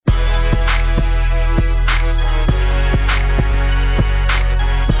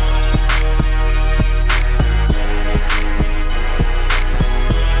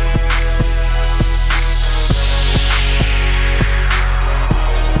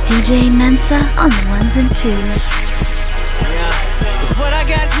DJ Mensa on the ones and twos. Yeah, 'cause what I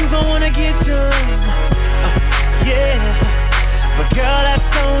got, you gon' wanna get some. Yeah, but girl,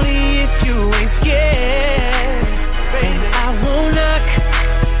 that's only if you ain't scared. Baby, I won't knock,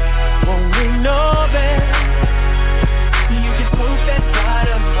 won't ring no bell. You just put that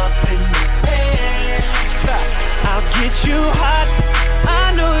bottom up in the air. I'll get you hot,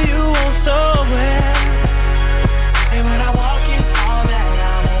 I know you want so well. And when I walk in, all that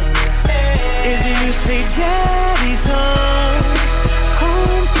I want is you say, Daddy's home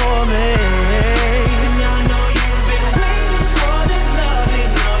for me. And I know you've been waiting for this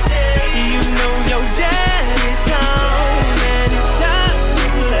loving all day. You know your daddy's home and it's time to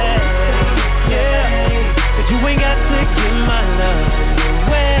sex. Yeah, so you ain't got to give my love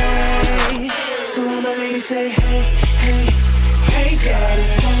away. So when my lady say, hey, hey, hey, daddy,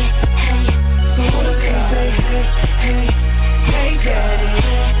 hey, hey. So when my lady say, hey, hey, hey, daddy,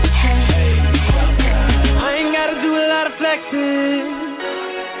 hey, hey. I ain't gotta do a lot of flexing.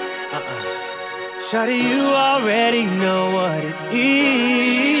 Shawty, you already know what it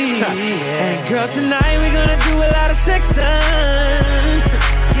is. And girl, tonight we gonna do a lot of sexing.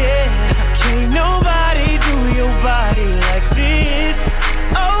 Yeah, can't nobody do your body like this.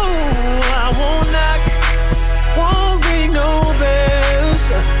 Oh, I won't knock, won't ring no bells.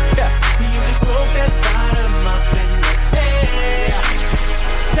 Yeah, you just broke that bottom up in the air.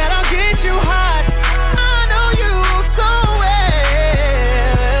 Said I'll get you hot, I know you so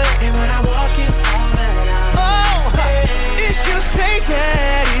well. And when I walk in, all that I it's you say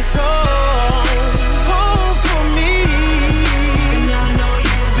daddy's home for me. And I know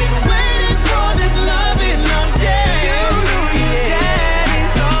you've been waiting for this loving all day. You know your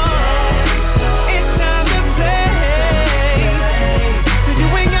daddy's home, it's time to play. So you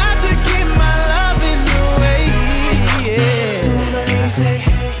ain't got to give my loving away. Yeah. So when my lady say,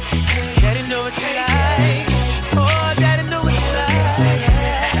 hey, hey, daddy know what you like. Oh, daddy know what you like.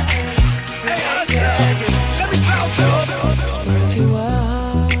 Let me go. But if you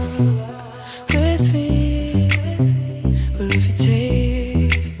walk with me, well, if you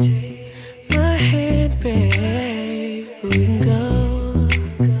take my hand, babe, we can go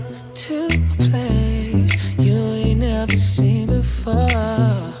to a place you ain't never seen before.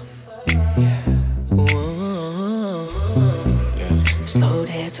 Yeah. Whoa. Slow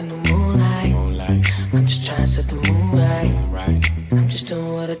dance in the moonlight. I'm just trying to set the mood right. I'm just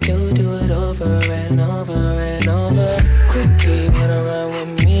doing what I do it over and over and over. Quickly, wanna run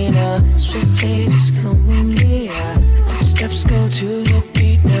with me now? Swiftly, just come with me. Footsteps go to the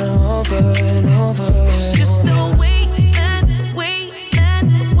beat now, over and over and it's just over. The way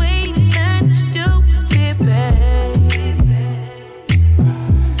that you do it, babe.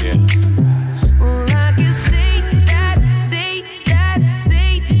 Yeah. Well, I can see that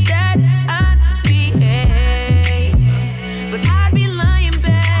I'd behave, but I'd be lying,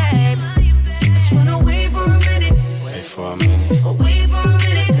 babe. Just wanna wait for a minute. Wait for a minute. Wait for a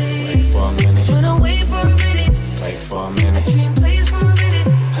minute. Wait for a minute. Just wanna wait for a minute. Play for a minute. Dream plays for a minute.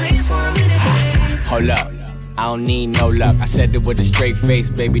 Plays for a minute, babe. Hold up, I don't need no luck. I said it with a straight face,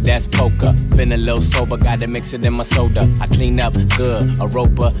 baby, that's poker. Been a little sober, gotta mix it in my soda. I clean up good, a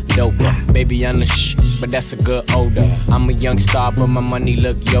roper, doper. Baby, I'm the but that's a good odor. I'm a young star, but my money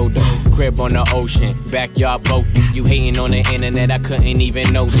look Yoda. Crib on the ocean, backyard boating. You hating on the internet, I couldn't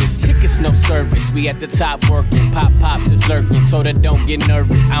even notice. Tickets, no service, we at the top working. Pops is lurking, so that don't get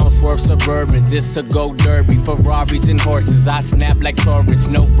nervous. I don't swerve Suburbans, it's a go derby. Ferraris and horses, I snap like Taurus.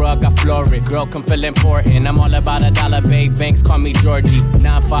 No rug, I floor it. Girl, come feel important. I'm all about $1, babe. Banks call me Georgie.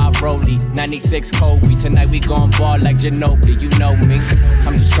 9-5 Rollie, 96 Kobe. Tonight we gon' ball like Ginobili. You know me.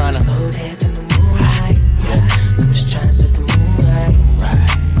 I'm just tryna slow dance in the moonlight. I'm just trying to set the mood right.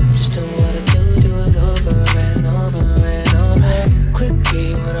 I'm just doing what I do it over and over and over.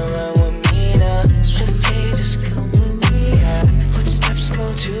 Quickly, wanna run with me now? Swiftly, just come with me. Footsteps go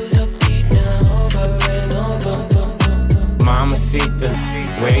to the beat now, over and over. Mamacita,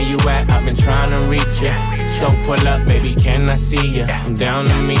 where you at? I've been trying to reach ya. So pull up, baby, can I see ya? I'm down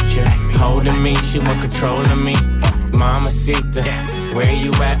to meet ya. Holding me, she want control of me. Mamacita, where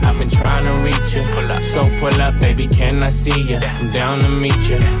you at? I've been trying to reach ya. So pull up, baby, can I see ya? I'm down to meet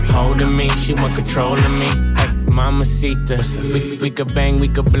ya. Holding me, she want control of me. Hey, Mamacita, we could bang, we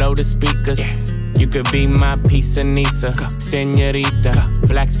could blow the speakers. You could be my piece of Nisa, Senorita,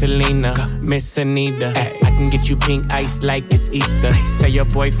 Black Selena, Miss Anita. I can get you pink ice like it's Easter. Tell your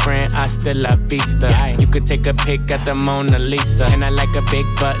boyfriend hasta la vista. You could take a pic at the Mona Lisa. And I like a big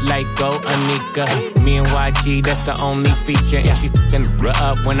butt like Go Anika. Me and YG, that's the only feature. And she's f***ing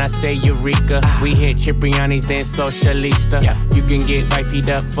up when I say Eureka. We hit Cipriani's, then Socialista. You can get wifey'd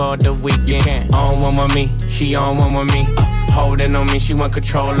up for the weekend. On one with me, she on one with me. Holding on me, she want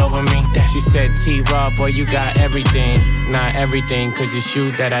control over me. She said, T-Raw, boy, you got everything. Not everything, cause it's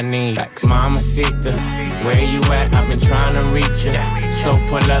you that I need. Mamacita, where you at? I've been trying to reach you. So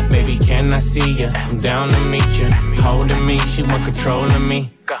pull up, baby, can I see you? I'm down to meet you. Holding me, she want control of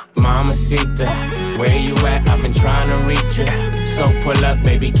me. Mamacita, where you at? I've been trying to reach you. So pull up,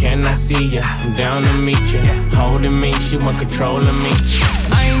 baby, can I see you? I'm down to meet you. Holding me, she want control of me.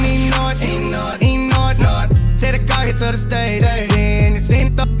 I ain't need no, take the car here to the stage. Then you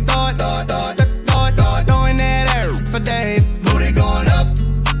seen the thought, doing that air for days. Booty going up,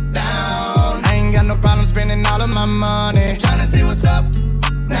 down. I ain't got no problem spending all of my money. Tryna see what's up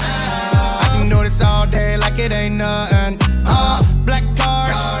now. I can do this all day like it ain't nothing. Black car,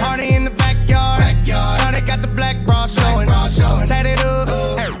 party in the backyard. Shawty got the black bra showing. Tatted up,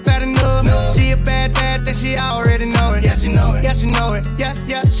 fat enough. She a bad, then she already know it. Yeah, she know it. Yeah, she know it. Yeah,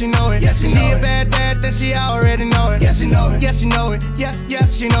 she know it. She a bad, then she already know it. Yeah, she know it. Yeah, she know it. Yeah,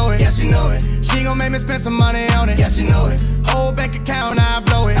 she know it. Yeah, she know it. She gon' make me spend some money on it. Yeah, she know it. Whole bank account, I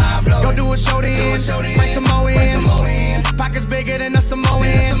blow it. Go do a show then, make some more in. Pockets bigger than a Samoan.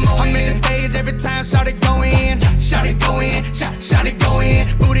 I'm in the stage every time, shout it go in. Shout it go in, shout it go in.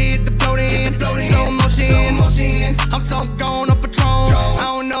 Booty hit the floating, slow motion. I'm so gone on Patron.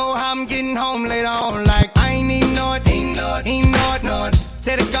 I don't know how I'm getting home later on. Like I ain't even know it, ain't know it.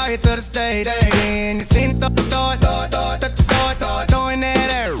 Take the car here to the stage. Then you seen the thought, doing that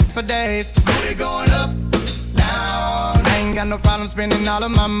air for days. Booty going up, down. I ain't got no problem spending all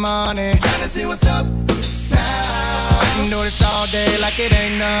of my money. Tryna see what's up now. I can do this all day like it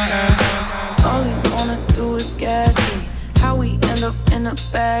ain't nothing. All he wanna do is gas me. How we end up in the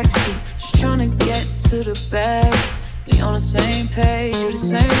backseat, just tryna get to the bag. We on the same page, you the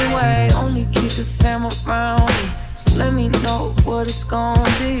same way. Only keep the fam around me, so let me know what it's gon'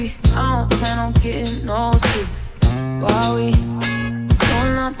 be. I don't plan on getting no sleep while we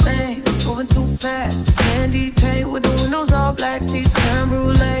doing nothing, moving too fast. Candy paint with the windows all black, seats creme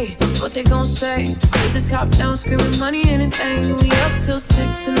brulee. What they gon' say? With the top down, screaming money, anything. We up till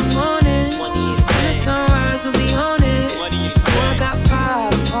 6 in the morning. When the sunrise, we'll be on it. Boy, I got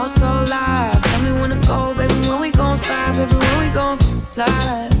 5, also live. Tell me when to go, baby, when we gon' slide, baby, when we gon'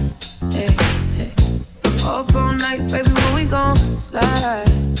 slide. Hey, hey. Up all night, baby, when we gon' slide.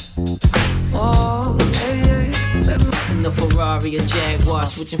 Oh, hey, hey, baby. In the Ferrari or Jaguar,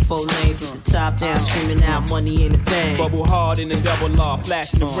 switching 4 lanes with the top down, screaming out money ain't a thing. Bubble hard in the double law,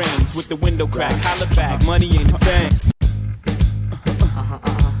 flashing the rings with the window crack, holla back, money ain't a thing.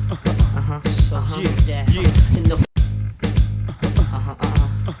 Yeah. In the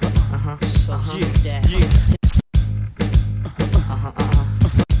yeah.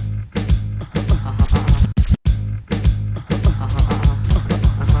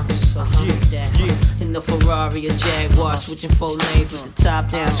 In the Ferrari or Jaguar, switching 4 lanes with the top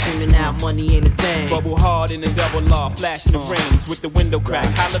down, screaming out money ain't a thing. Bubble hard in the double law, flashing the rings with the window crack,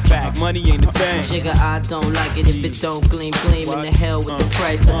 holla back, money ain't a thing. Jigga, I don't like it if it don't gleam. In the hell with the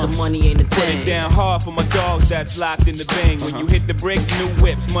price, but the money ain't a thing. Put it down hard for my dogs that's locked in the bang. When you hit the bricks, new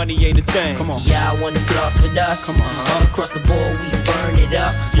whips, money ain't a thing. Come on. Yeah, I wanna floss with us. All across the board, we burn it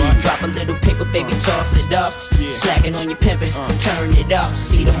up. Drop a little paper, baby, toss it up. Slacking on your pimpin', turn it up.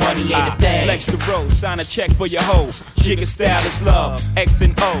 See the money ain't a thing. Flex the road, sign a check for your hoe. Jigga style is love, X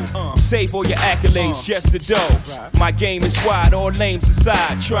and O. Save all your accolades, just the dough. My game is wide, all names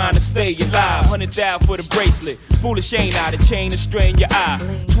aside. Trying to stay alive, 100,000 for the bracelet. Foolish ain't I, the chain to strain your eye.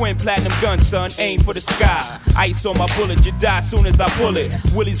 Twin platinum gun, son, aim for the sky. Ice on my bullet, you die soon as I pull it.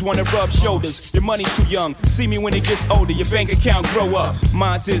 Willies wanna rub shoulders, your money's too young. See me when it gets older, your bank account grow up.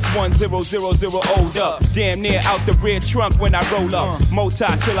 Mine's is 1000 old up. Damn near out the rear trunk when I roll up.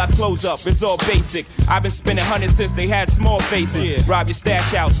 Mota till I close up, it's all basic. I've been spending hundreds since they had small faces. Rob your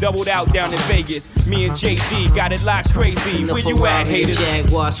stash out, doubled out down in Vegas. Me and JD got it locked crazy. Where you at, haters?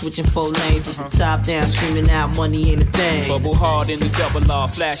 Jaguar, switching 4 lanes with the top down, screaming out money ain't a thing. Bubble hard in the double law,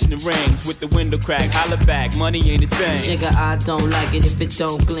 flashing the rings with the window crack, holla back, money ain't a thing. Jigga, I don't like it if it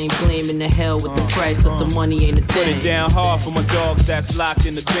don't gleam. In the hell with the price, but the money ain't a thing. Put it down hard for my dogs that's locked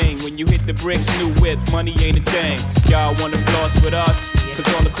in the bing. When you hit the bricks, new whip, money ain't a thing. Y'all wanna floss with us? Cause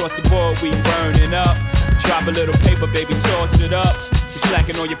all across the board we burning up. Drop a little paper, baby, toss it up. You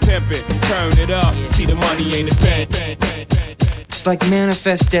slacking on your pimpin', turn it up. See the money ain't a thing. It's like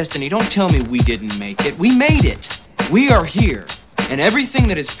manifest destiny. Don't tell me we didn't make it. We made it. We are here. And everything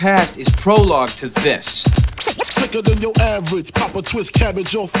that is past is prologue to this. Sicker than your average. Papa twist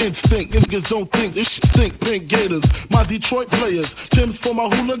cabbage off instinct. Niggas don't think this shit stink. Pink Gators, my Detroit players. Tim's for my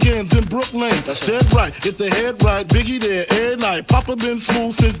hooligans in Brooklyn. Dead right, get the head right. Biggie there every night. Papa been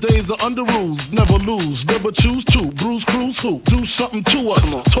smooth since days of under rules. Never lose, never choose to. Bruise, cruise, who? Do something to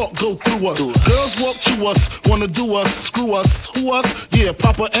us. Talk, go through us. Girls walk to us, wanna do us, screw us. Who us? Yeah,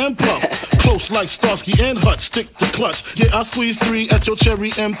 Papa and Puff. Close like Starsky and Hutch. Stick to clutch. Yeah, I squeeze 3 at your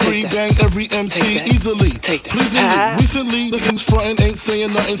cherry M3. Bang every MC easily. Pleasingly. Recently, the frontin' ain't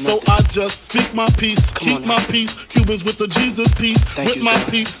saying nothing, so I just speak my peace, keep my peace. Cubans with the Jesus peace, with my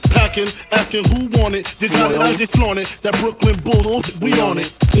peace. Packing, asking who want it. They got it, I just flaunt it. That Brooklyn Bull, we on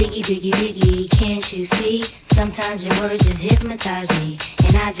it. Biggie, biggie, biggie, can't you see? Sometimes your words just hypnotize me.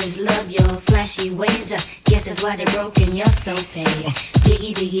 And I just love your flashy ways. Guess that's why they're broken, you're so paid.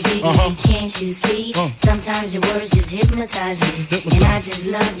 Biggie, biggie, biggie, can't you see? Sometimes your words just hypnotize me. And I just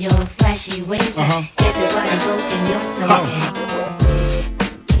love your flashy ways. Guess that's why they're broken, you're so paid.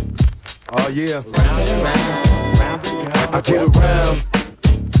 Oh yeah. I get around.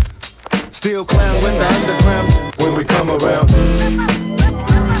 Still clown with the underground when we come around.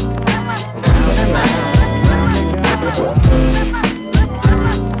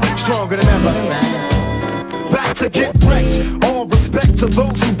 Stronger than ever. Back to get wrecked. All respect to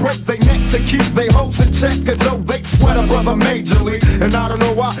those who break their neck to keep their hoes in check, as though they sweat a brother majorly. And I don't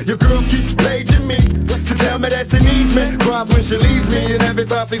know why your girl keeps paging me to tell me that she needs me. Cries when she leaves me, and every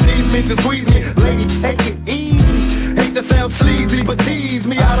time she sees me, she squeeze me. Lady, take it easy. Hate to sound sleazy, but tease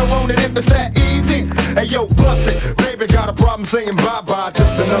me. I don't want it if it's that easy. Hey yo, bust it. Baby got a problem saying bye-bye.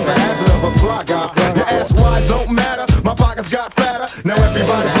 Just another hazard of a fly guy. Your ass wide don't matter. My pockets got fatter. Now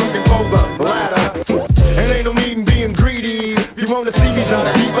everybody's looking for the ladder. And ain't no need in being greedy. If you wanna see me, try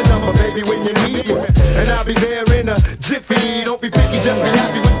to keep a number, baby, when you need it. And I'll be there in a jiffy. Don't be picky, just be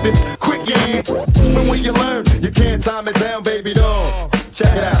happy with this quickie. And when you learn, you can't time it down, baby doll.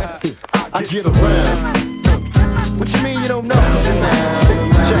 Check it out, I get around. What you mean you don't know?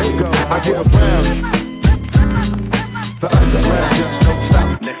 Check it go, I get around. The underground just don't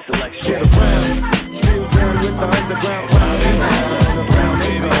stop. Next selection. Get around. Still down with the underground.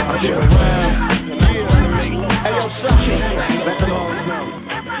 I get around. Hey yo, Shotty, let them all know.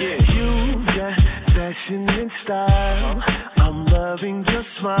 You've got fashion and style. I'm loving your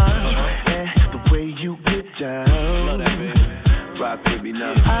smile and the way you get down. Rock with me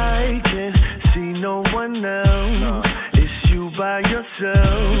now. I can see no one else. It's you by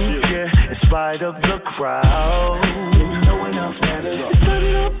yourself, yeah. In spite of the crowd, no one else matters. It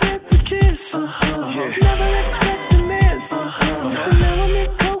started off with the kiss, never expecting this. And now I'm in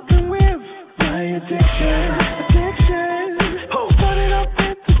coping with my addiction. Started off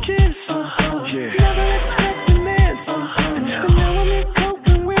with the kiss, never expecting this. And now I'm in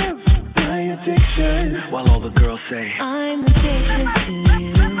coping with my addiction. While all the girls say, I'm addicted to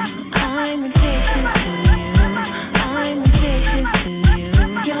you. I'm addicted to you. I'm addicted to you.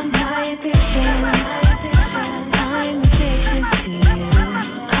 You're my addiction. I'm addicted to you.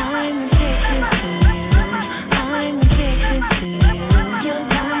 I'm addicted to you. I'm addicted to you. You're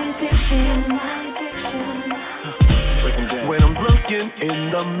my addiction. when I'm looking in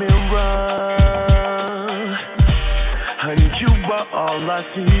the mirror, honey, you are all I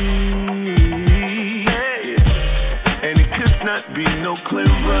see. And it could not be no clearer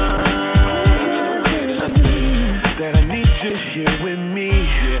that I need you here with me.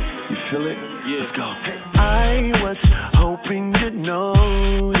 You feel it? Let's go. I was hoping you'd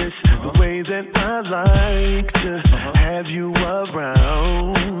notice the way that I like to have you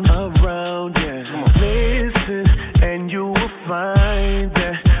around, yeah. Listen, and you will find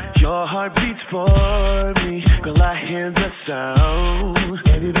that your heart beats for me. Girl, I hear the sound,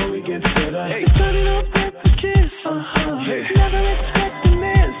 and it only gets better. Hey. Started off with the kiss, never expecting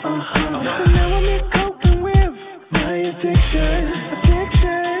this. But now I'm here coping with my addiction.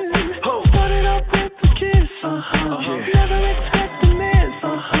 Started off with the kiss, never expecting this.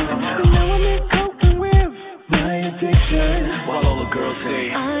 And now I'm here coping with my addiction. While all the girls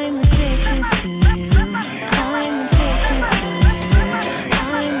say, I'm addicted to you. I'm addicted to you.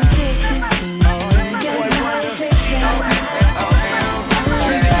 I'm addicted to you. You're my addiction.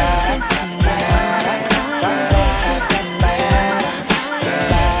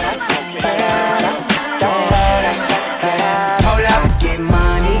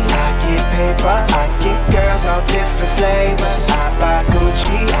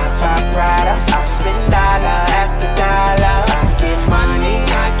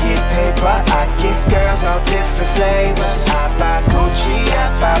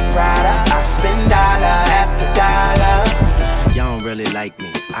 like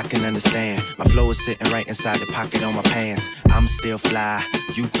me, I can understand. My flow is sitting right inside the pocket on my pants. I'm still fly,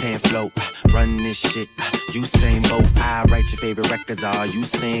 you can't float. Run this shit, Usain Bolt. I write your favorite records, all you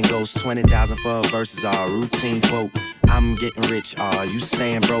sing goes 20,000 for a verses, all routine quote. I'm getting rich, all you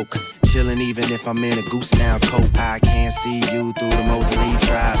staying broke. Chillin' even if I'm in a goose down coat. I can't see you through the most elite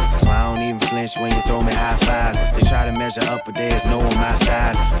tribes, so I don't even flinch when you throw me high fives. They try to measure up, but there's no on my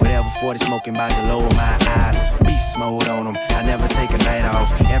size. Whatever 40 smoking by the lower my eyes. Beast mode on them, I never take a night off.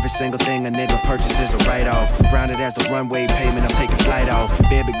 Every single thing a nigga purchases a write-off. Grounded as the runway payment, I'm taking flight off.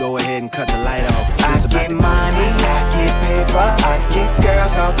 Baby, go ahead and cut the light off. I get money, I get paper, I get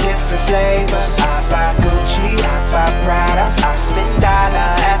girls all different flavors. I buy Gucci, I buy Prada, I spend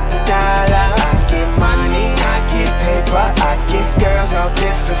dollar after dollar. I get money, I get paper, I get girls all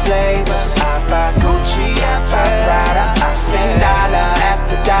different flavors. I buy Gucci, I buy Prada, I spend dollar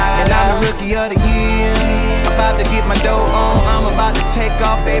after dollar. And I'm the rookie of the year, about to get my dough on. I'm about to take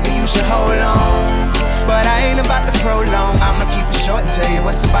off, baby, you should hold on. But I ain't about to prolong, I'ma keep it short and tell you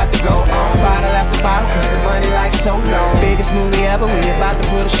what's about to go on. Bottle after bottle, cause the money like so long. Biggest movie ever, we about to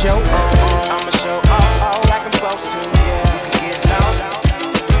put a show on. I'ma show all like I'm supposed to, yeah. You can get lost.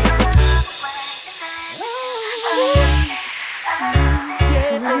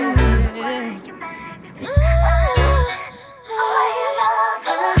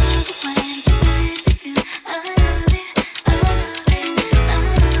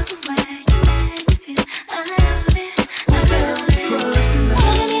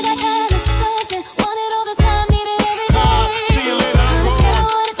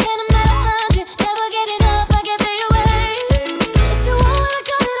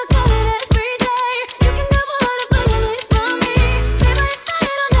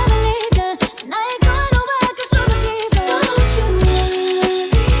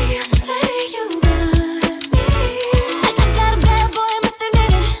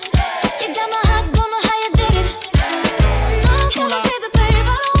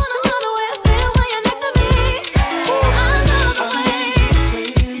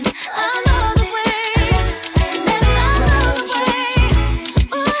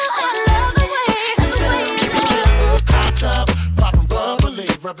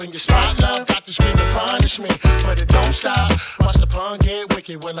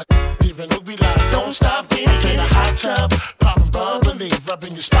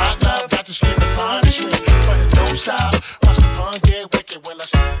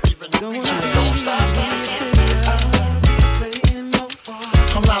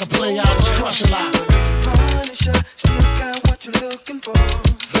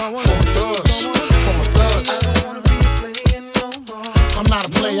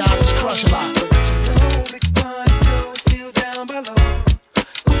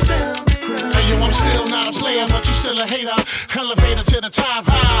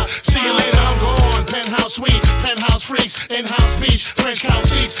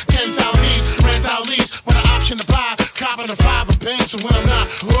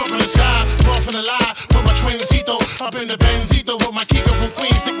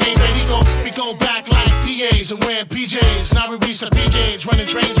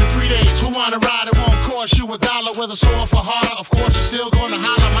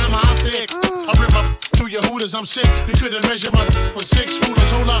 I'm sick, you couldn't measure my with 6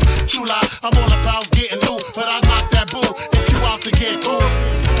 rulers. Hold up, true lie, I'm all about getting new, but I knock that bull if you out to get cool.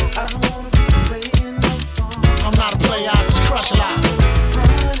 I'm not a player, I just crush a lot.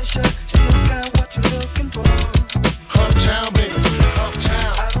 Uptown, baby,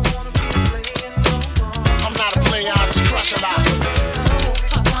 uptown. I'm not a player, I just crush a lot.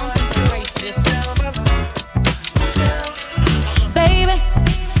 Baby,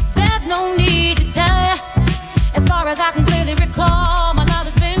 there's no need to tell you. As far as I can clearly recall, my love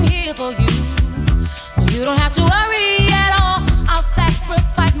has been here for you. So you don't have to worry at all. I'll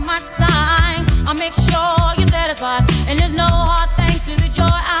sacrifice my time. I'll make sure you're satisfied. And there's no hard thing to the joy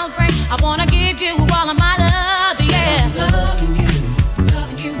I'll bring. I wanna give you all of my love, yeah. I'm loving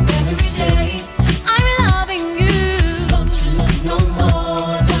you every day. I'm loving you. Don't you look no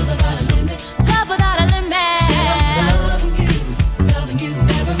more. Love without a limit. Love without a limit. I'm loving you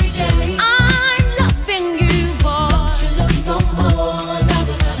every day.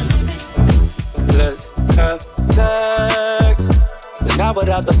 Let's have sex, but not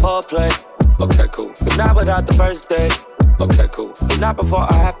without the foreplay. Okay, cool. But not without the first date. Okay, cool. But not before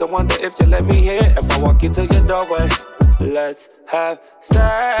I have to wonder if you let me hit. If I walk you to your doorway. Let's have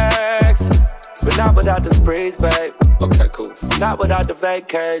sex, but not without the sprees, babe. Okay, cool. Not without the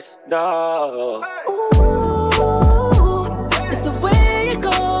vacays, no. Ooh, it's the way it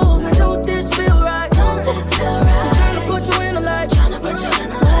goes. Don't this feel right? Don't this feel right? I'm trying to put you in the light.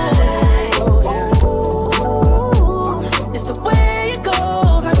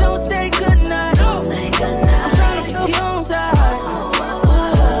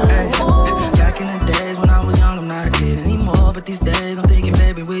 I'm thinking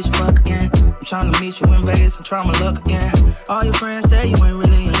maybe we should fuck again. I'm trying to meet you in Vegas and try my luck again. All your friends say you ain't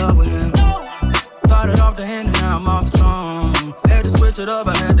really in love with him. Started off the hand and now I'm off the throne. Had to switch it up,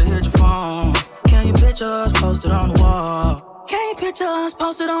 I had to hit your phone. Can you picture us posted on the wall? Can you picture us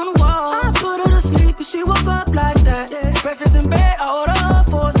posted on the wall? I put her to sleep and she woke up like that. Breakfast in bed, I order her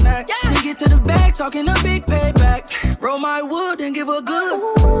for a snack. Then get to the bag, talking a big payback. Roll my wood and give her good.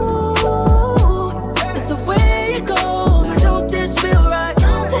 Ooh, it's the way it goes. Why don't this feel right?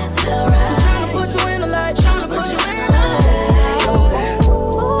 Don't this feel right? I'm trying to put you in the light, trying to put you in the light.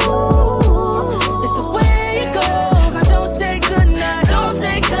 It's the way it goes. I don't say goodnight, don't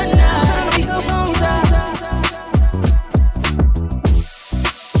say goodnight. Trying to be the wrong side.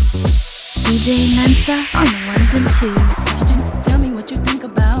 DJ Mensa on the ones and twos. Tell me what you think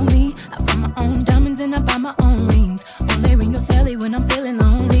about me. I buy my own diamonds and I buy my own rings. Only ring your celly when I'm feeling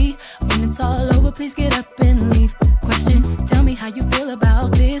lonely. When it's all over, please get up and leave. Question, tell me how you feel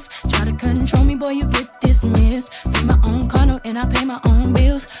about this. Try to control me, boy, you get dismissed. Pay my own condo and I pay my own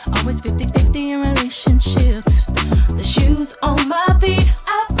bills. Always 50-50 in relationships. The shoes on my feet,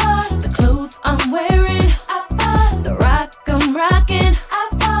 I bought it. The clothes I'm wearing, I bought it. The rock I'm rocking, I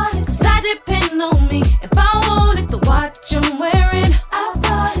bought it. Cause I depend on me. If I want it, the watch I'm wearing, I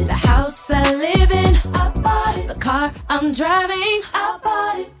bought it. The house I live in, I bought it. The car I'm driving, I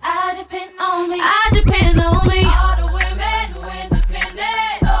bought it. I depend on me. I depend on me. All the women who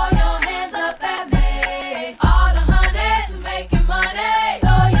independent, throw your hands up at me. All the honeys who making money,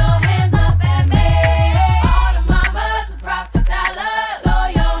 throw your hands up at me. All the mamas who profit dollars, throw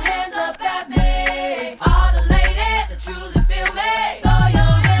your hands up at me. All the ladies that truly feel me, throw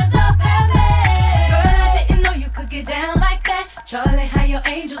your hands up at me. Girl, I didn't know you could get down like that. Charlie, how your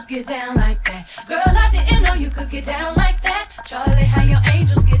angels get down like that. Girl, I didn't know you could get down like that. Charlie, how your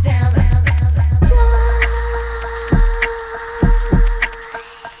angels get down, down, down, down.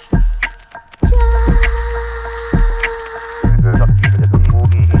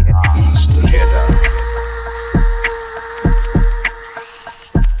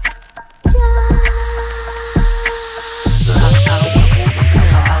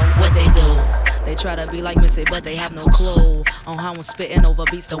 What they do? They try to be like Missy, but they have no clue on how I'm spitting over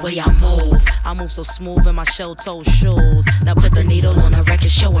beats the way I move. I move so smooth in my shell-toe shoes. Now put the needle on the record,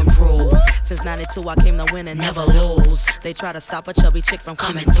 show improve. Since 92 I came to win and never lose. They try to stop a chubby chick from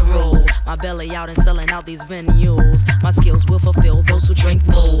coming through. My belly out and selling out these venues. My skills will fulfill those who drink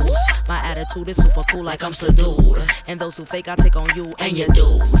booze. My attitude is super cool like I'm subdued. And those who fake I take on you and your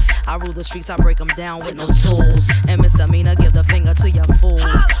dudes. I rule the streets, I break them down with no tools. And misdemeanor, give the finger to your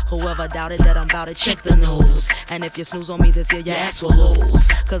fools. Whoever doubted that I'm about to check the news. And if you snooze on me this year, your ass will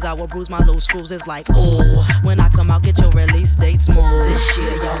lose. Cause I will bruise my loose screws, it's like ooh. When I come out, get your release date smooth. This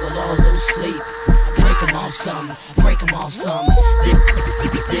year, y'all will all lose sleep. Break them off some, break them off some.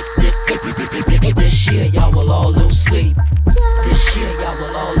 This year, y'all will all lose sleep. This year, y'all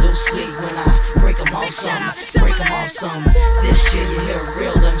will all lose sleep. When I break them off some, break them off some. This year, you hear a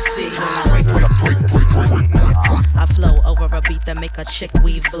real MC. When I break. I flow over a beat that make a chick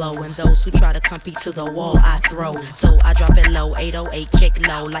weave blow. And those who try to compete to the wall, I throw. So I drop it low, 808 kick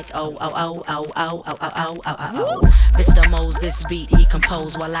low. Like oh, oh, oh, oh, oh, oh, oh, oh, oh, oh. Mr. Mose, this beat he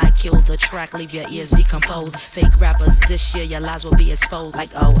composed. While I kill the track, leave your ears decomposed. Fake rappers, this year your lies will be exposed. Like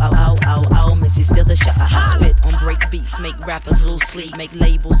oh, oh, oh, oh, oh, Missy still the shot. I spit on break beats, make rappers lose sleep. Make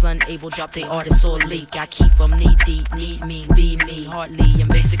labels unable, drop their artists or leak. I keep them knee deep, need me, be me, hardly. And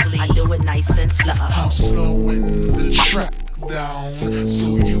basically I do it nice and slow. I'm slowing the track down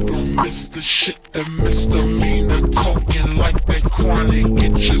so you don't miss the shit that misdemeanor talking like that chronic.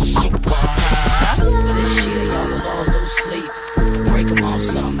 Get your super high. This year y'all will all lose sleep. Break them off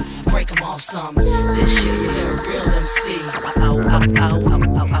some, break them off some. This year you hear a real MC. Ow, ow, ow, ow,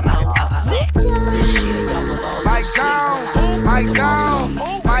 ow, ow, ow, ow. This year y'all will all lose sleep. Mike down,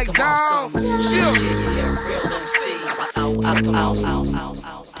 Mike down. This year you hear a real MC. Ow, ow, ow, ow, ow,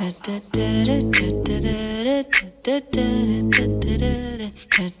 ow. I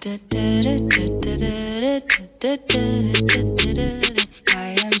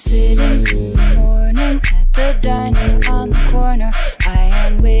am sitting in the morning at the diner on the corner. I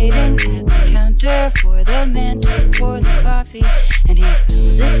am waiting at the counter for the man to pour the coffee, and he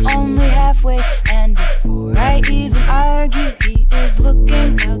fills it only halfway. And before I even argue, he is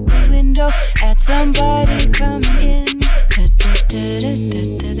looking out the window at somebody coming in.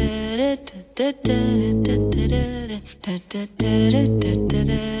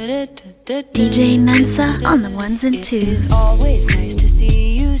 DJ Mensa on the ones and twos. It's always nice to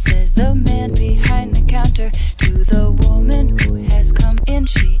see you, says the man behind the counter to the woman who has come in.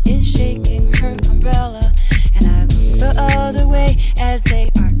 She is shaking her umbrella, and I look the other way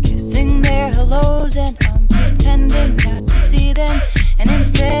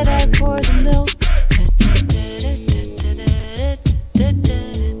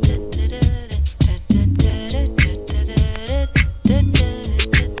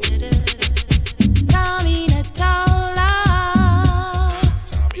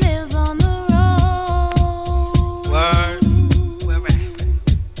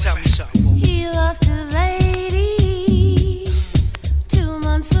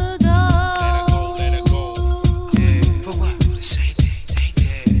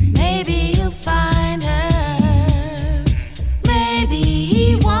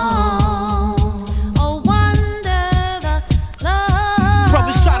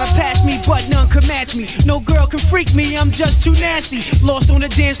but none can match me. No girl can freak me, I'm just too nasty. Lost on the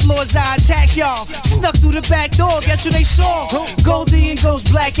dance floors, I attack y'all. Snuck through the back door, guess who they saw? Goldie and Ghost,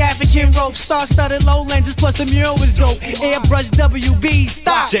 black African rope, star-studded low lenses, plus the mural was dope. Airbrush WB,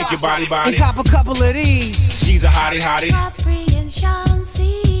 stop. Shake your body, body. And cop a couple of these. She's a hottie, hottie. Free and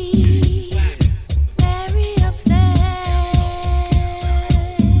Chauncey, very upset.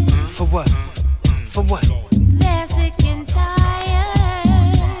 For what? For what? They're sick and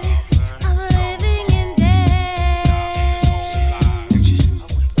tired of living in debt.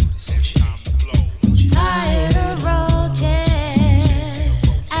 Tired of roaches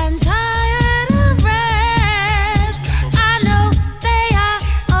and tired of rest. I know they are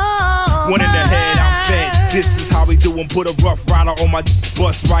all One in the head, I'm fed. This is how we do 'em. Put a rough rider on my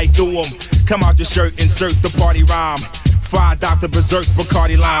bust right through 'em. Come out your shirt, insert the party rhyme. Fire Dr. Berserk,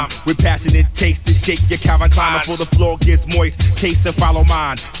 Bacardi Lime. With passionate taste to shake your Calvin Klein before the floor gets moist. Taste and follow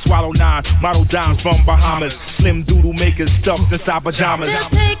mine. Swallow 9, model dimes from Bahamas. Slim doodle makers stuffed inside pajamas. They'll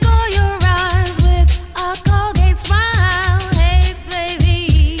take all your rhymes with a Colgate smile. Hey,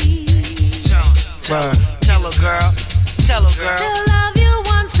 baby. Tell her, girl. Tell her, girl. They'll love you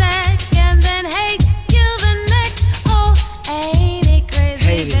one second, then hate you the next. Oh, ain't it crazy,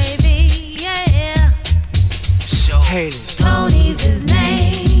 Haters. baby? Yeah. Haters. Tony's his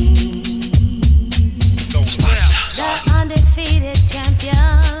name. The undefeated champion.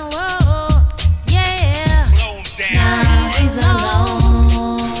 Whoa, yeah. Now he's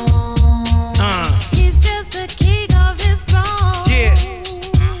alone. He's just the king of his throne. Yeah.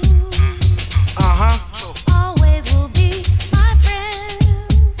 Always will be my friend.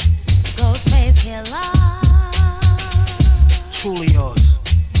 Ghostface Killer. Truly yours.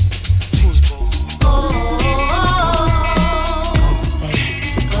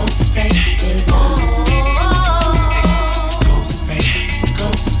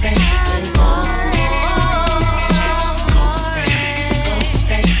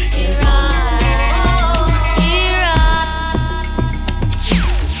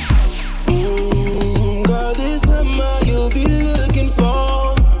 Girl, this summer you'll be looking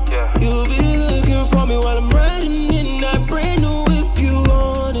for. You'll be looking for me while I'm riding in that brand new whip. You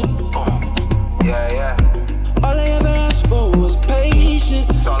want it? All I ever asked for was patience.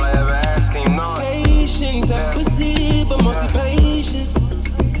 That's all I ever ask, and you know it. Patience, empathy, but mostly patience.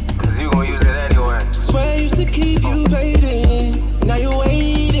 Cause you gon' use it anyway. Swear I used to keep you waiting. Now you're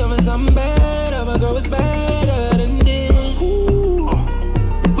waiting for something better, but girl, it's better than this. Ooh.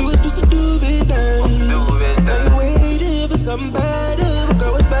 We were supposed to do big things. Now you're waiting for something better, but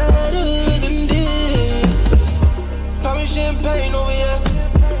girl, it's better than this. Pop me champagne over here.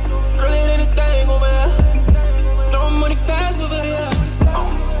 Girl, it anything over here. Throwing money fast over here.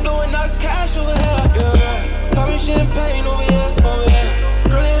 Blowing nice cash over here. Yeah. Pop me champagne over here. Over here.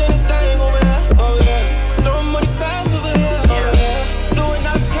 Girl, it anything over here. Over here. Throwing money fast over here. Over here. Blowing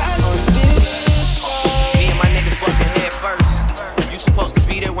nice cash over here. Me and my niggas bumping head first. You supposed to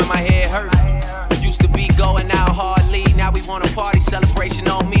be there when my head hurt. Used to be going out hardly. Now we want a party celebration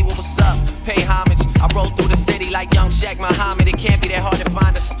on me. Well, what's up? Pay homage. I roll through the city like young Shaq Muhammad. It can't be that hard to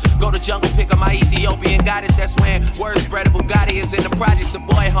find us. Go to jungle, pick up my Ethiopian goddess. That's when word spread of Bugatti is in the projects. The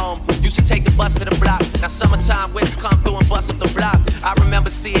boy home used to take the bus to the block. Now summertime whips come through and bust up the block. I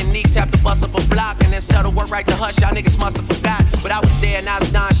remember seeing Neeks have to bust up a block and then sell the work right to hush. Y'all niggas must have forgot, but I was there and I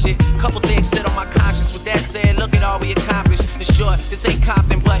was done shit. Couple things sit on my conscience. With that said, look at all we accomplished. And sure, this ain't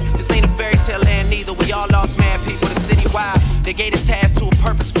Compton, but this ain't a fairy tale land neither. We all lost mad people. The city wild. They gave the task to a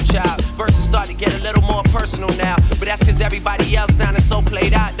purposeful child. Verses start to get a little more personal now, but that's cause everybody else sounded so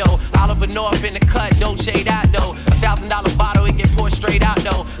played out though. Oliver North in the cut, no shade out though. $1,000 bottle, it get poured straight out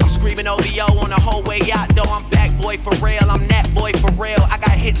though. I'm screaming OVO on the whole way out though. I'm back boy for real, I'm that boy for real. I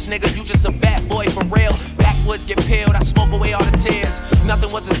got hits, nigga, you just a bad boy for real. Backwoods get peeled, I smoke away all the tears.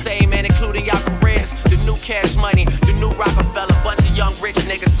 Nothing was the same, man, including y'all careers. The new cash money, the new Rockefeller. Bunch of young rich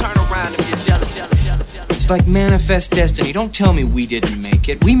niggas turn around if you're jealous. It's like manifest destiny. Don't tell me we didn't make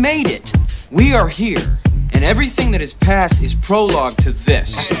it. We made it. We are here. And everything that is past is prologue to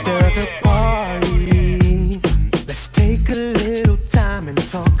this. After the party, let's take a little time and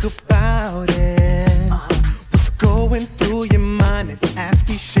talk about it. What's going through your mind and ass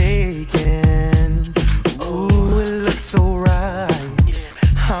be shaking? Ooh, it looks so right.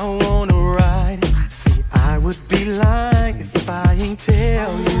 I wanna ride. See, I would be lying if I ain't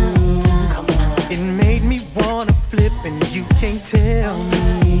tell you. It made me wanna flip and you can't tell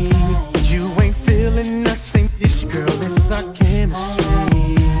me. You ain't feeling us, ain't this girl, it's our chemistry.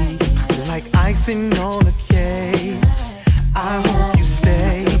 Like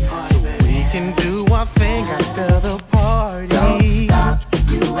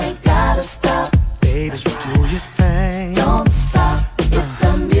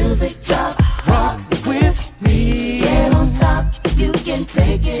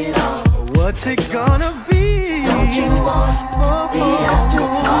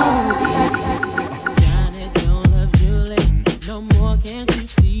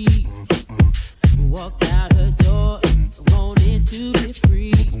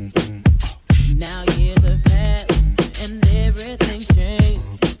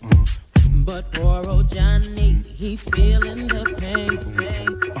he's feeling the pain.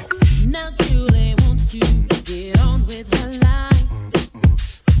 Now Julie wants to get on with her life.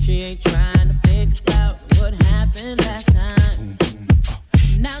 She ain't trying to think about what happened last time.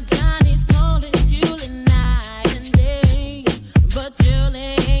 Now Johnny's calling Julie night and day, but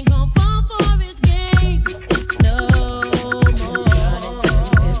Julie ain't gon' fall for his game no more.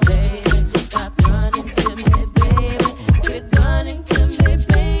 Stop running to me, baby. Quit running to me,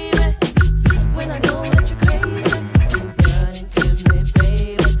 baby. When I know that you're crazy, running to me,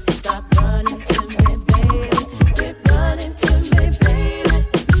 baby. Stop running to me, baby. Quit running to me, baby.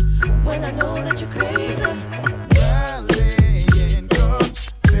 When I know that you're crazy.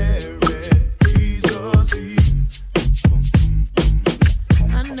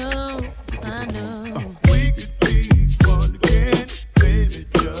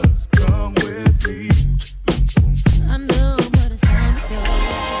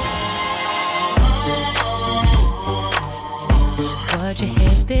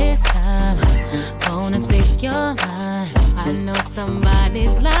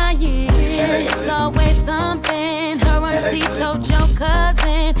 Somebody's lying. It's always something. Her auntie told your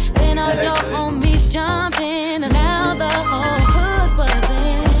cousin. Then all your homies jumping. And now the whole hood's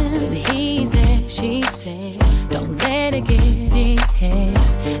buzzing. He said, she said, don't let it get in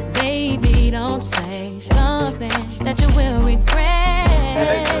head. Baby, don't say something that you will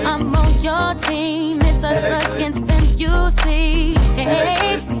regret. I'm on your team. It's us against them, you see.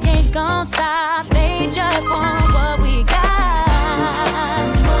 Hey, we ain't gon' stop. They just want what we got.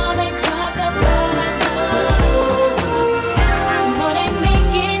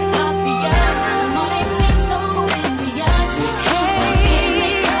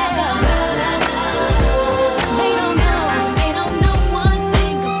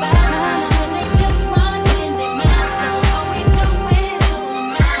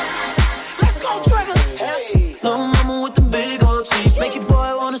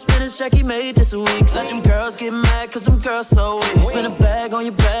 Jackie made this a week. Let them girls get mad, cause them girls so weak. Spin a bag on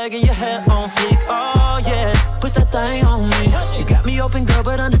your bag and your hair on fleek. Oh yeah, push that thing on me. You got me open, girl,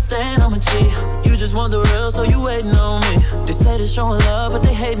 but understand I'm a G. You just want the real, so you waiting on me. They say they're showing love, but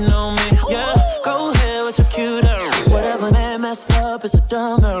they hating on me. Yeah, go ahead with your cute ass. Whatever man messed up, it's a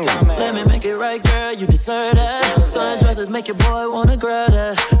dumb error. Let me make it right, girl, you deserve that. Sundresses make your boy wanna grab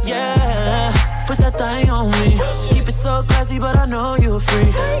that. Yeah, push that thing on me. Keep it so classy, but I know you're a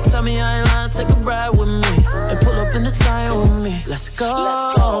freak. Tell me I ain't lying, take a ride with me. And pull up in the sky with me. Let's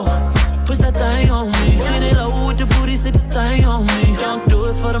go. Push that thing on me. Get it low with the booty, sit the thing on me. Don't do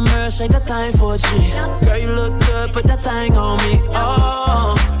it for the mirror, shake that thing for a G. Girl, you look good, put that thing on me.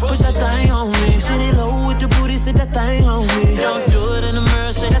 Oh, push that thing on me. Get it low with the booty, sit that thing on me. Don't do it in the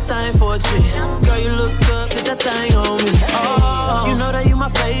mirror, shake that thing for a G. Girl, you look good, sit that thing on me. Oh, you know that you my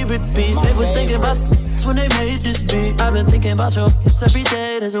favorite beast. They was thinking about when they made this beat. I've been thinking about your every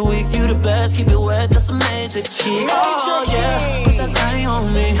day, there's a week. You the best, keep it wet, that's a major key. Oh yeah, push that thing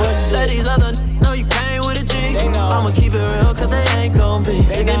on me. Let these other know you came with a G. I'ma keep it real, cause they ain't gon' be.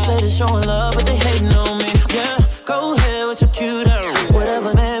 They can say they're showing love, but they hating on me. Yeah, go ahead with your cute ass.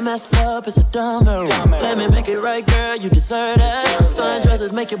 Whatever man messed up, it's a dumb error. Let me make it right, girl, you deserve that.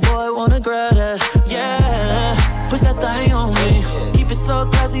 Sundresses make your boy wanna grab that. Yeah, push that thing on me. Keep it so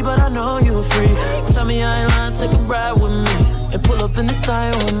classy, but I know you a freak. Tell me I ain't lying, take a ride with me. And pull up in the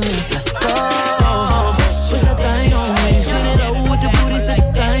style with me. Let's go. Push that thing on me. Shoot it over with the booty, sit the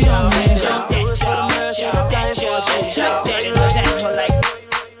thing on me. Do it for the mirror, shoot that thing for a shake.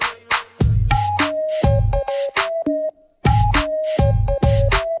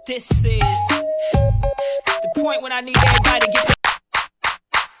 This is the point when I need everybody to get to.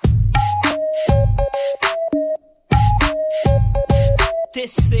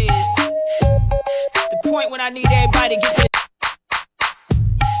 This is the point when I need everybody to get to.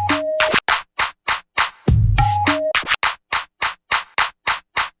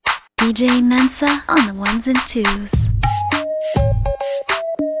 DJ Mensa on the ones and twos.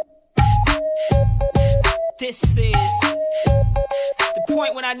 This is the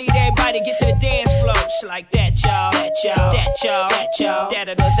point when I need everybody to get to the dance floor. Shit like that, y'all. That y'all. That y'all. That y'all. That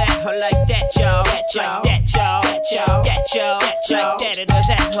or that. Or like that, y'all. That y'all. That y'all. That y'all. That y'all. That y'all. That or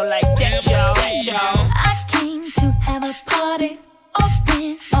that. Or like that, y'all. That y'all. I came to have a party.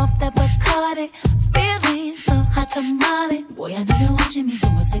 Open off that Bacardi. Feeling so hot tamale. Boy, I know you're watching me, so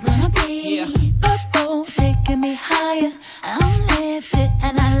what's it gonna be? Yeah. Purple taking me higher. I'm lifted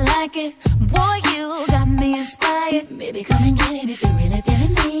and I like it. Boy, you got me inspired. Baby, come and get it if you're really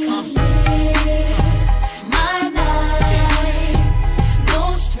feeling me. It's my night.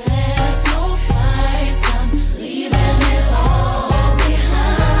 No stress, no fights. I'm leaving it all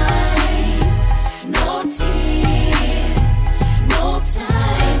behind. No tears.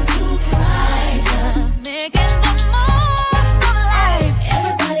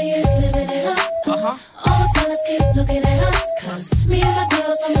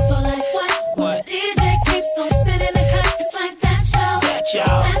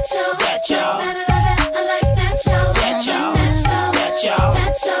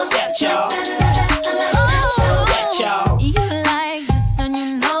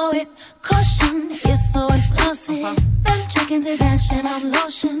 it. Caution, it's so explosive. Them chickens is ash and I'm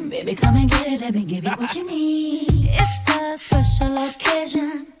lotion. Baby, come and get it, let me give you what you need. It's a special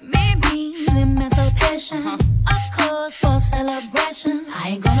occasion. Memes, emancipation. A cause for celebration. I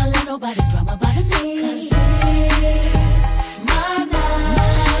ain't gonna let nobody's drama bother me. 'Cause it's my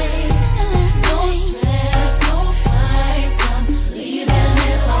night. No stress, no fights. I'm leaving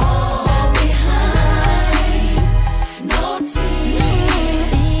it all behind. No tears,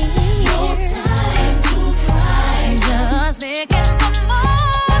 no time to cry. Just making the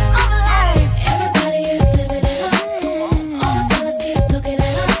most of life. Everybody is living it up. All the fellas keep looking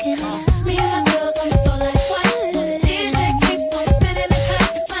at us. Me and my girls on the floor like what? The DJ keeps on spinning the cut.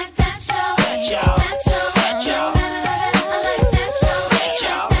 It's like that, y'all. That y'all. That y'all. That y'all. I like that, y'all. That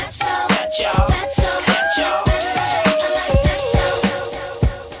y'all. That y'all. That y'all. That y'all. I like that,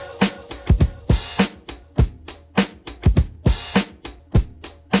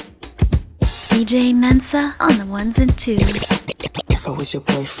 DJ Mensa on the ones and twos. If I was your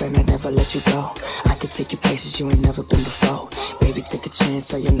boyfriend, I'd never let you go. I could take you places you ain't never been before. Baby, take a chance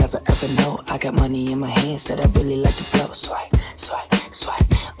so you'll never ever know. I got money in my hands that I really like to blow. Swipe, swipe, swipe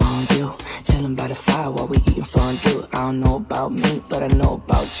on you. Chillin' by the fire while we eating fondue. I don't know about me, but I know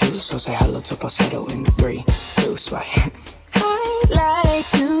about you. So say hello to falsetto in 3, 2, swipe. I'd like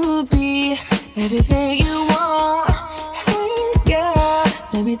to be everything you want. Hey girl,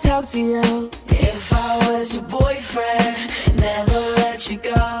 let me talk to you. If I was your boyfriend, never let you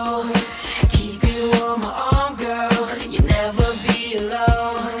go. Keep you on my arm, girl. You never be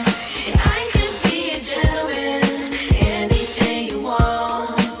alone. And I could be a gentleman, anything you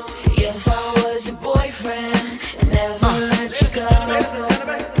want. If I was your boyfriend, never let you go. Now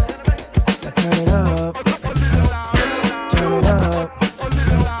turn it up. Turn it up.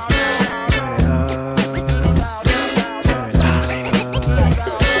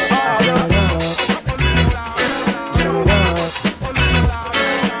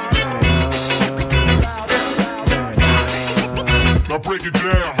 Break it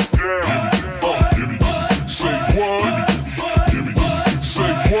down. Give me. Say what? Give me.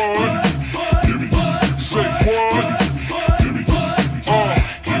 Say what? Give me. Say what? Give me.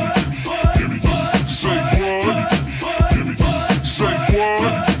 Give me. Say what? Give me. Say what?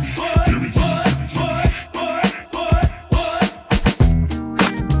 Give me.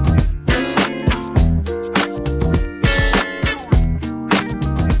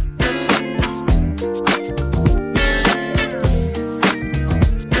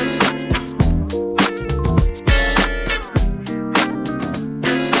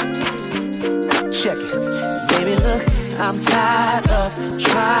 Check it. Baby, look, I'm tired of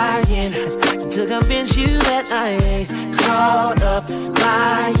trying to convince you that I ain't caught up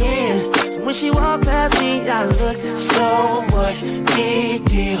lying. When she walked past me, I looked so what big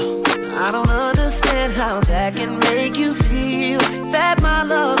deal. I don't understand how that can make you feel that my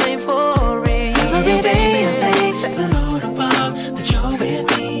love ain't for real. Every day I thank the Lord above that you're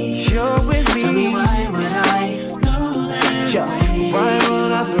with me. You're with me. Tell me why would I know that? Yo, why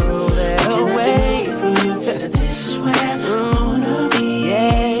would I throw that away? This is where I wanna be.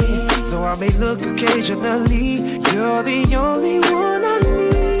 Yeah. Though I may look occasionally, you're the only one I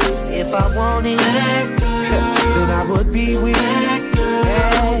need. If I wanted, then I would be with you.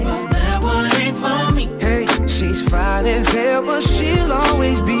 Hey. That one ain't for me. Hey, she's fine as hell, but she'll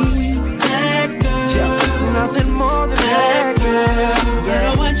always be that girl. Yeah. Nothing more than that girl.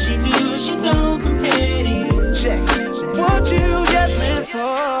 Yeah. What she do, she don't compare to you. Check what you just meant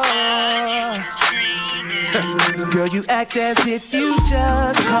for. Girl, you act as if you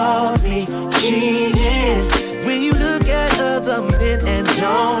just caught me cheating. When you look at other men and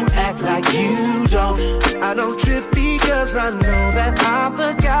don't act like you don't. I don't trip because I know that I'm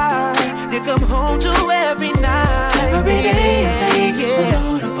the guy you come home to every night. Every day I thank the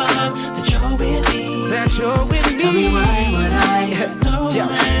Lord above that you're with me. That you're with me. Tell me why would I know that?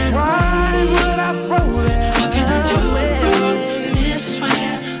 Why would I throw that? What can I do with you? This is where I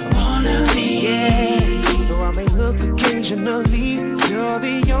wanna be. Yeah. Though I may look occasionally, you're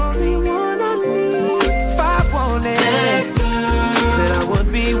the only one I need. If I wanted, then I would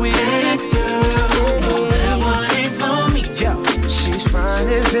be with you. That one ain't for me. Yo, she's fine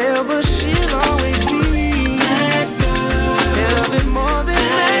as hell, but she'll always be that girl. Nothing more than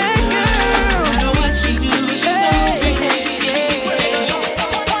that girl. No matter what she do, she gon' take it.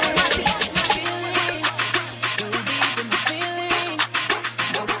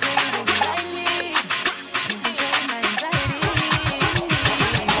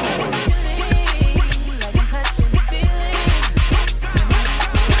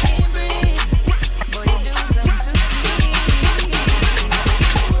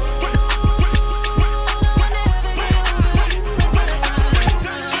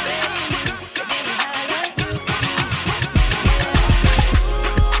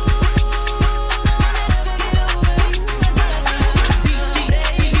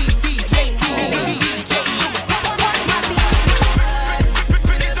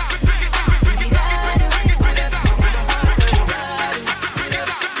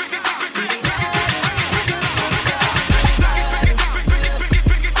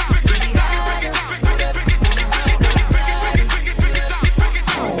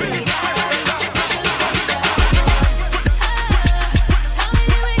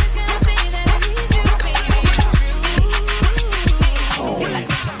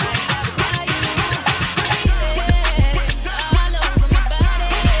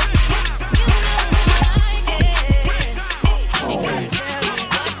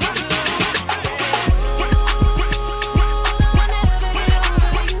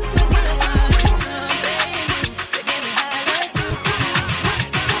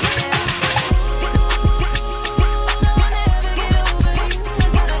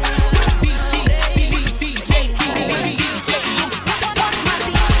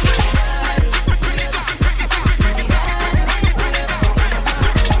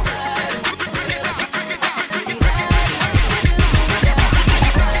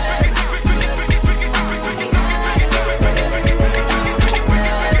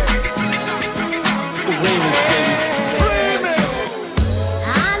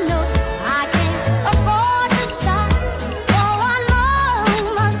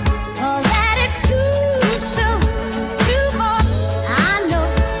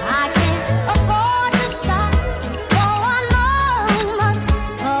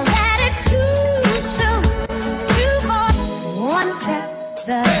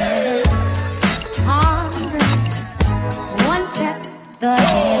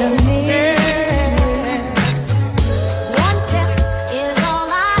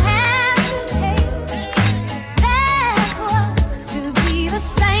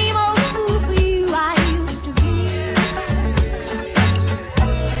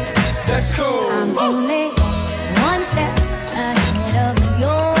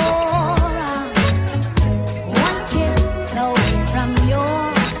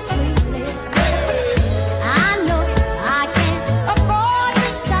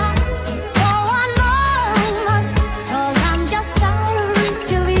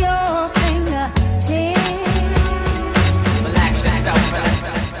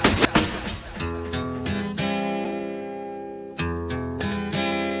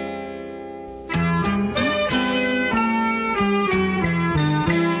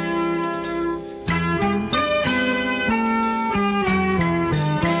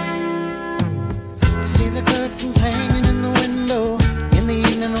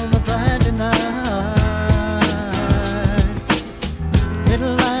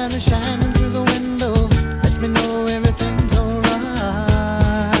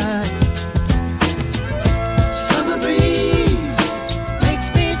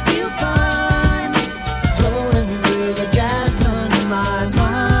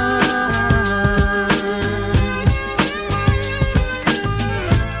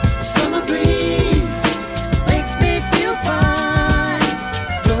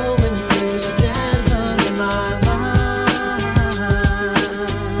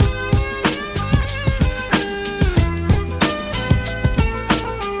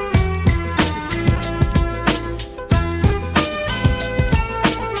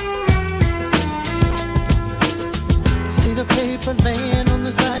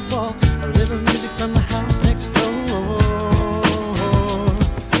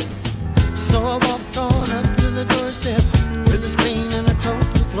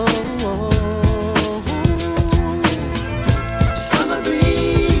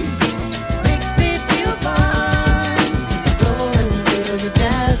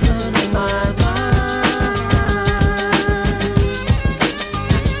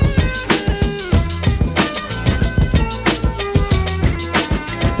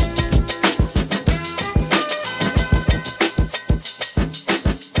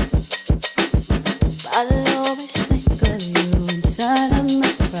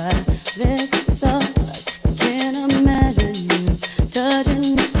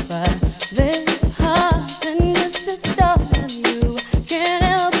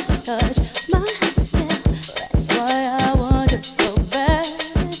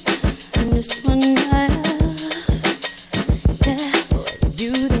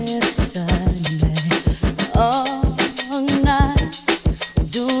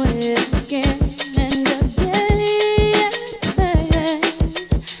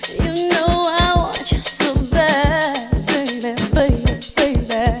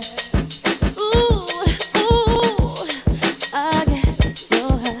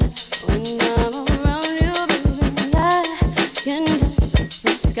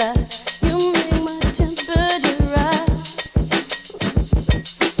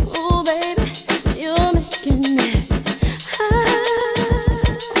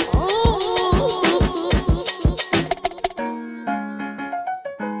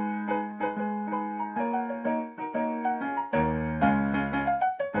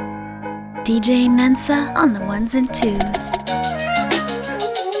 DJ Mensa on the ones and twos.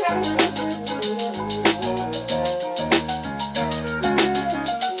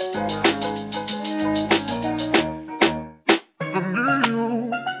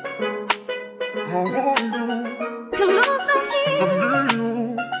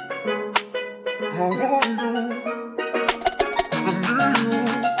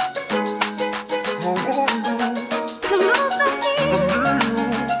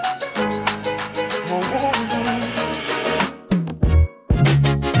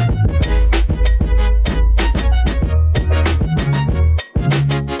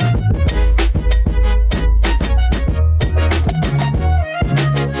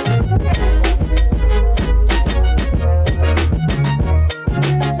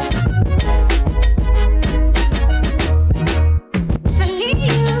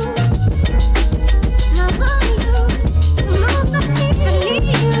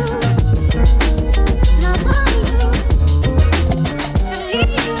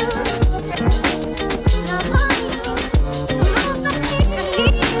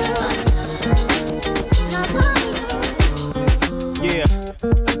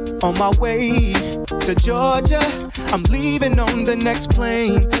 On my way to Georgia, I'm leaving on the next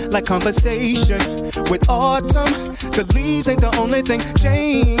plane. Like conversation with autumn, the leaves ain't the only thing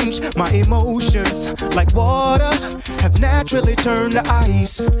changed. My emotions, like water, have naturally turned to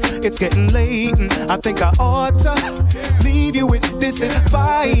ice. It's getting late and I think I ought to leave you with this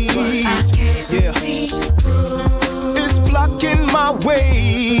advice. Yeah. It's blocking my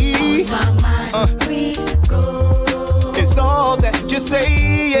way. Please go. It's all that you say,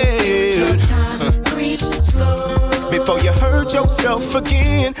 yeah. Creep slow. Before you hurt yourself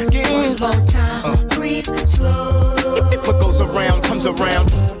again. One more time, creep slow. If what goes around comes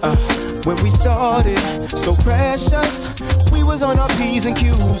around. When we started, so precious, we was on our P's and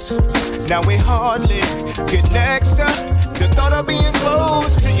Q's. Now we hardly get next to the thought of being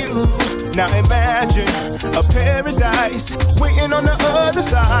close to you. Now imagine a paradise waiting on the other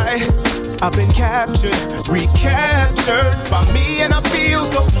side. I've been captured, recaptured by me, and I feel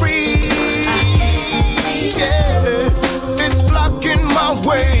so free. Yeah, it's blocking my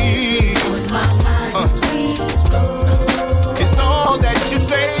way. It's all that you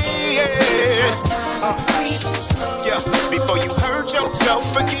say. Yeah, before you hurt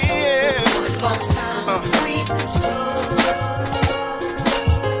yourself again.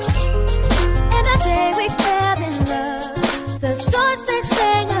 In the day we fell in love, the stars they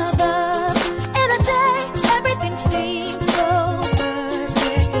sang above. In a day, everything seemed so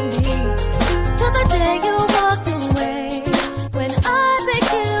perfect to me. Till the day you walked away, when I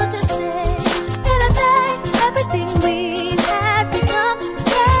begged you to stay. In a day, everything we had become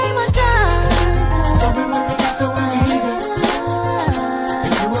came undone. So uneasy.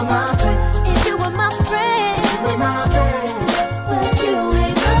 If you were my friend, if you were my friend, if you were my friend, but you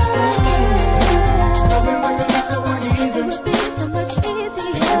ain't my friend. So uneasy. It would be so much easier.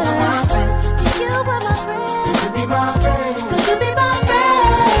 If you were my friend, if you were my friend, could you be my friend? Could you be my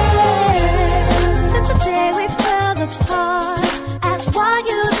friend? Since the day we fell apart, ask why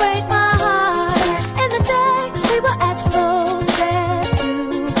you break my heart. And the day we were as close as two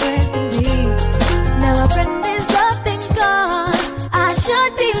friends can be. Now a friend is up and gone. I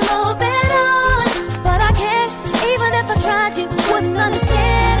should be moving on, but I can't. Even if I tried, you wouldn't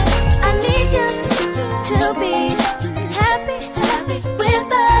understand. I need you to be happy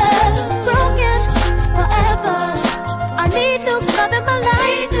with us, broken forever. I need new love in my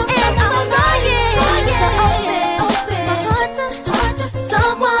life, and I'm trying to open my heart to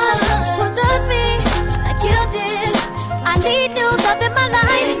someone who loves me like you did. I need new love in my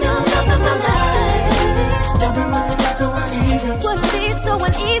life, new love in my life. Would be so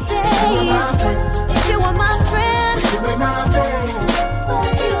uneasy if you were my friend, but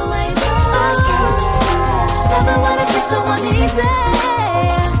you ain't mine. Never wanna be so uneasy if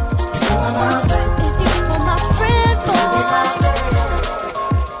you were my friend, boy.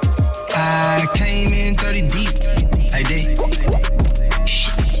 I came in 30 deep, like that.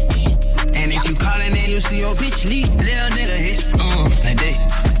 And if you callin' and you see your bitch leave, little nigga hits, like that.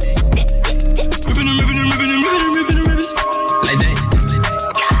 Rippin' them, like that.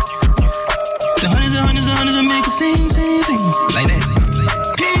 The hundreds will make it sing, like that.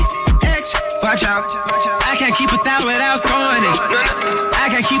 PX, watch out. I can't keep 1,000 without throwing it. I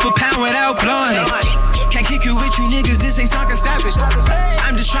can't keep a pound without blowing it. Can't kick you with you niggas, this ain't soccer, stop it.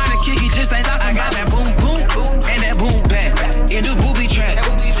 I'm just trying to kick it just like soccer. I got that boom boom and that boom back in the booby trap.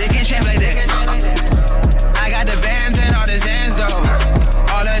 They can't trap like that. I got the bands and all the Zans though.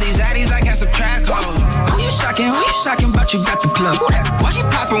 All of these addies, I got some track hoes. Who you shocking, but you got the plug. Why she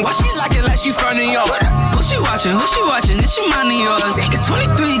poppin', why she like it like she from New York? Who she watching, this she mine of yours. Got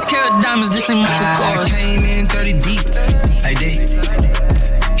 23 karat diamonds, this ain't Michael Kors. I came in 30 deep, like that.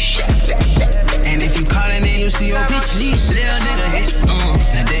 And if you callin' and you see your bitch leave, little nigga hits,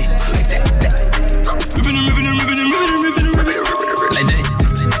 like that. Rippin' them, like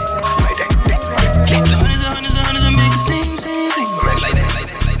that. The hundreds will make it sing, like that.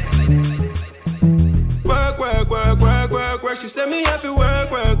 Work. She said me happy work.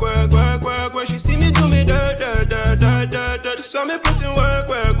 She see me do me dirt. So me put in work.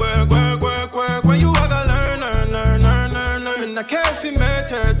 When you walk, I learn. And I can't feel me,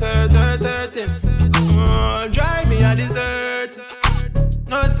 drive me a dessert.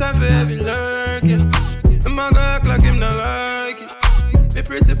 No time for heavy lurking. My girl act like him not like it. Me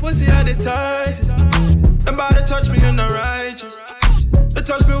pretty pussy at the tightest. Nobody touch me, you're not righteous. You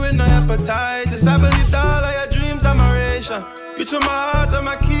touch me with no hepatitis. I believe all of your dreams are my ration. You took my heart and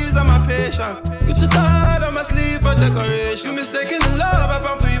my keys and my patience. You took the heart on my sleeve for decoration. You mistaken the love I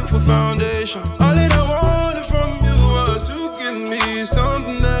found for you for foundation. All that I wanted from you was to give me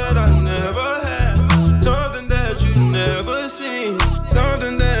something that I never had. Something that you never seen.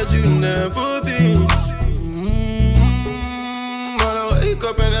 Something that you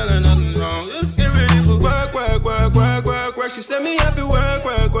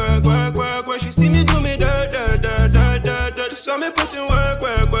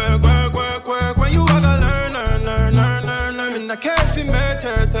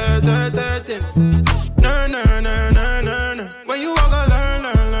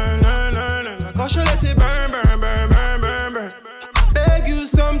let it burn, burn, burn, burn, burn, burn. Beg you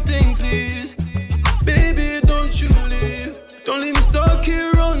something, please. Baby, don't you leave. Don't leave me stuck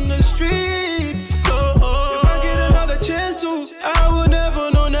here on the streets. So, if I get another chance to, I will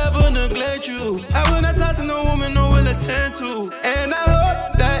never, no, never neglect you. I will not talk to no woman, no will attend to. And I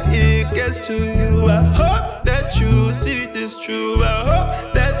hope that it gets to you. I hope that you see this true. I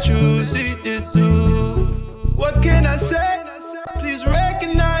hope that you see this too. What can I say? Please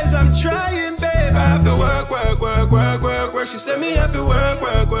recognize I'm trying, babe. I have to work, work, work, work, work, work. She said me have to work,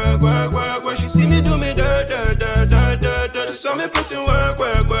 work, work, work, work, work. She see me do me dirt, dirt, dirt, dirt, dirt, dirt. She saw me put in work,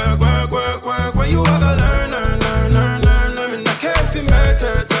 work, work, work, work, work. When you walk, I learn, learn, learn, learn, learn, learn. And I care if you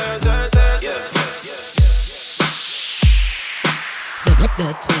matter, yeah.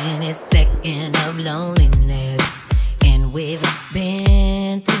 The 22nd of loneliness, and we've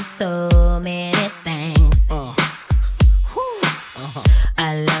been through so many things.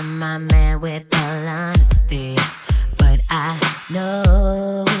 I love my man with all honesty, but I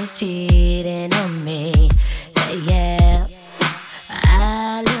know he's cheating on me. Yeah,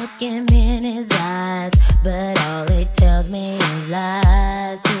 I look him in his eyes, but all he tells me is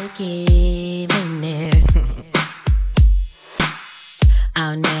lies to keep me near.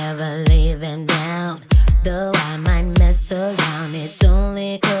 I'll never leave him down, though I might mess around. It's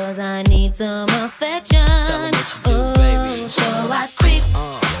only 'cause I need some affection. Tell him what you do, baby. So I creep,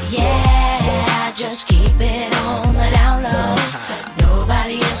 yeah, I just keep it on the down low, so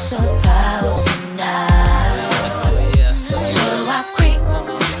nobody is supposed to know. So I creep,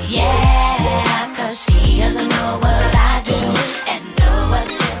 yeah, 'cause he doesn't know what I do, and no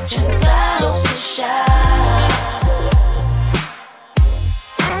attention goes to show.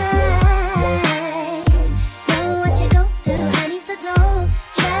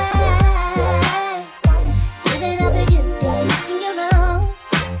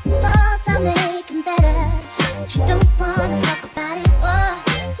 You don't wanna talk about it, or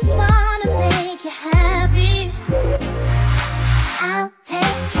just wanna make you happy. I'll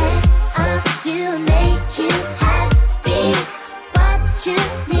take care of you, make you happy. What you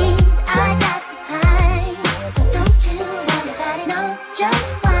need, I got the time. So don't you worry about it, no, just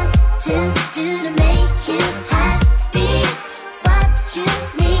what to do to make you happy. What you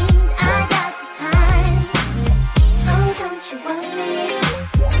need, I got the time. So don't you worry.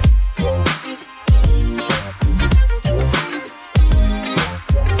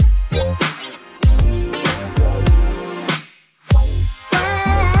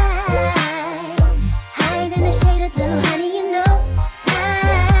 Shade of blue, honey, you know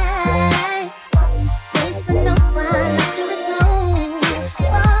time. Waste for no one, let's do his own.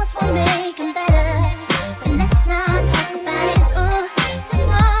 Boss will make him better, but let's not talk about it. Just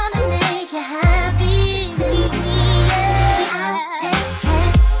wanna make you happy. Yeah, I'll take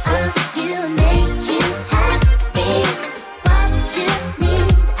care of you, make you happy. What you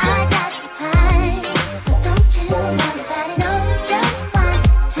need, I got the time. So don't you worry about it. No, just what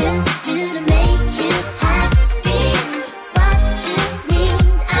to do to make you happy.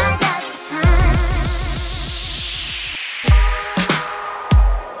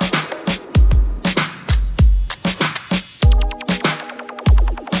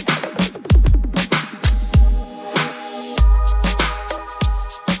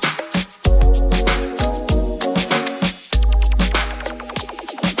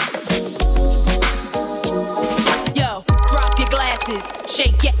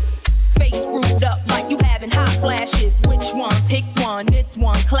 Shake your face screwed up like you having hot flashes. Which one? Pick one. This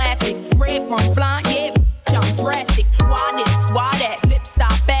one classic. Red from blind, yeah, I'm drastic. Why this? Why that? Lips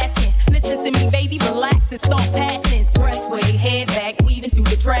stop asking. Listen to me, baby, relax and start passing. Expressway, head back, weaving through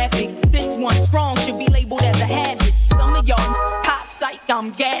the traffic. This one strong should be labeled as a hazard. Some of y'all hot psych,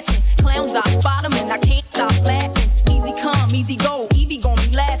 I'm gassing. Clowns, I spot them and I can't stop laughing. Easy come, easy go, Evie gon'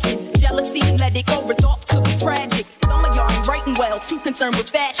 be lasting. Jealousy, let it go, results could be tragic. Some of y'all ain't writing well, too concerned with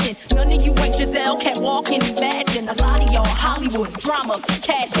fashion. None of you ain't Giselle, can't walk and imagine. A lot of y'all Hollywood drama,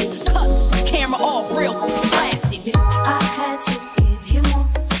 casting, cut, camera off, real blasting. I had to give you more.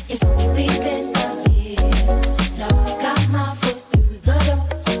 It's only been a year. Now I got my foot through the door,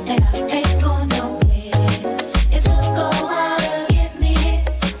 and I ain't going nowhere. It took a while to get me here,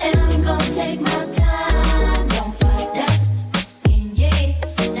 and I'm gonna take my time. Don't fight that in your head.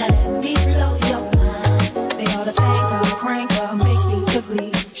 Now let me blow your mind. They ought to thank her, crank her, makes me to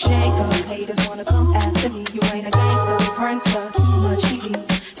bleed. Shake her, haters wanna come after me. You ain't a gangster, prankster, too much heat.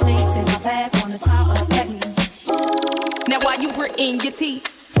 Snakes in my path, wanna smile up at me. Now while you were in your teeth,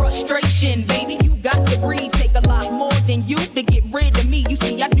 frustration, baby, you got to breathe. Take a lot more than you to get rid of me. You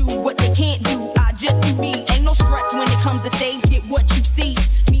see, I do what they can't do. I just do me. Ain't no stress when it comes to say, get what you see.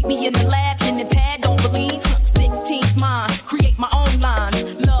 Meet me in the lab, and the pad don't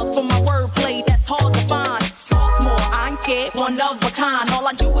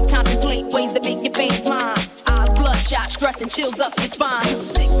and chills up your spine.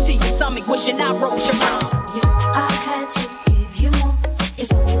 Sick to your stomach, wishing I wrote your rhyme. I had to give you more.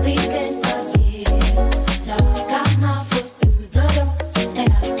 It's only been a year. Now I got my foot through the door,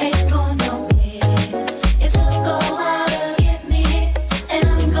 and I ain't going nowhere. It took a while to get me here, and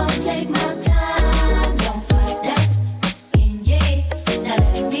I'm gonna take my time. Don't fight that in your head. Now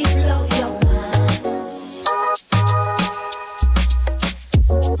let me blow your mind.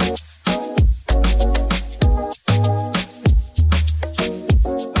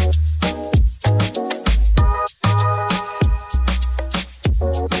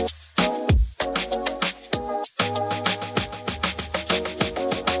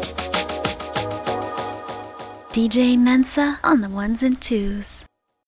 DJ Mensa on the ones and twos.